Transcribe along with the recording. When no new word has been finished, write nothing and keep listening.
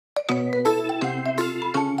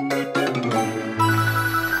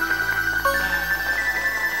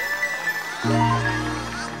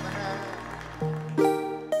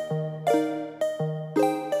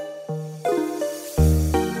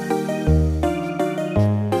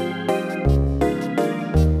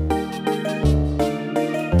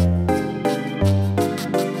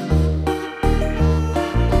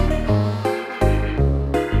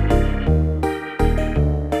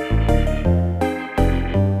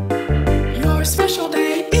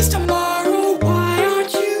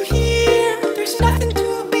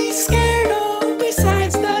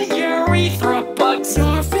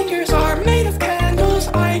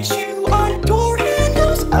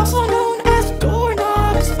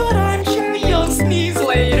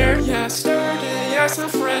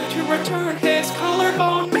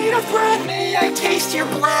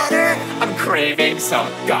Craving some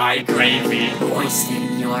guy gravy.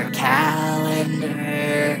 Moisten your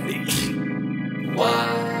calendar.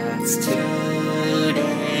 What's today?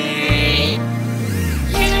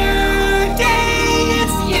 You day,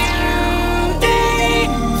 it's you day.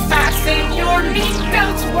 Fasten your meat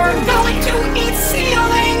belts, we're going to eat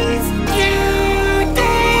ceilings. You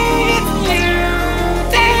day, it's you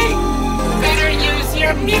day. Better use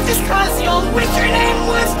your mucus cause you'll wish your name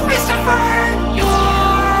was Christopher.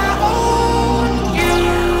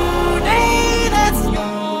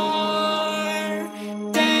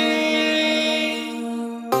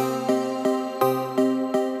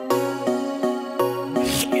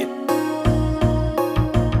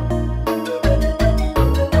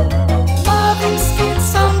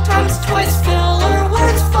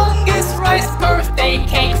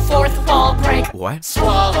 What?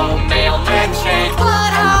 Swallow mailman shake.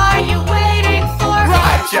 What are you waiting for?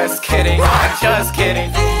 I'm just kidding, I'm just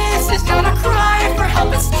kidding. This is not a cry for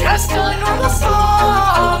help, it's just a normal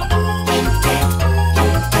song.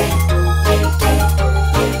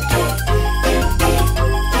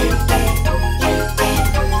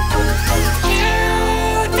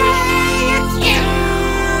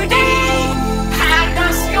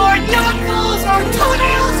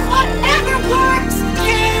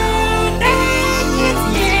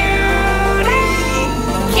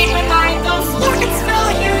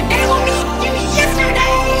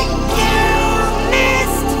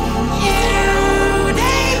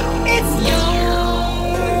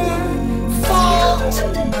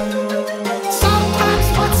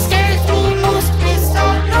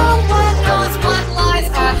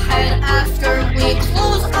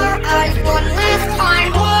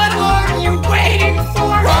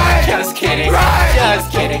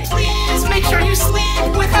 Just kidding. Please make sure you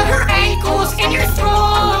sleep without her ankle.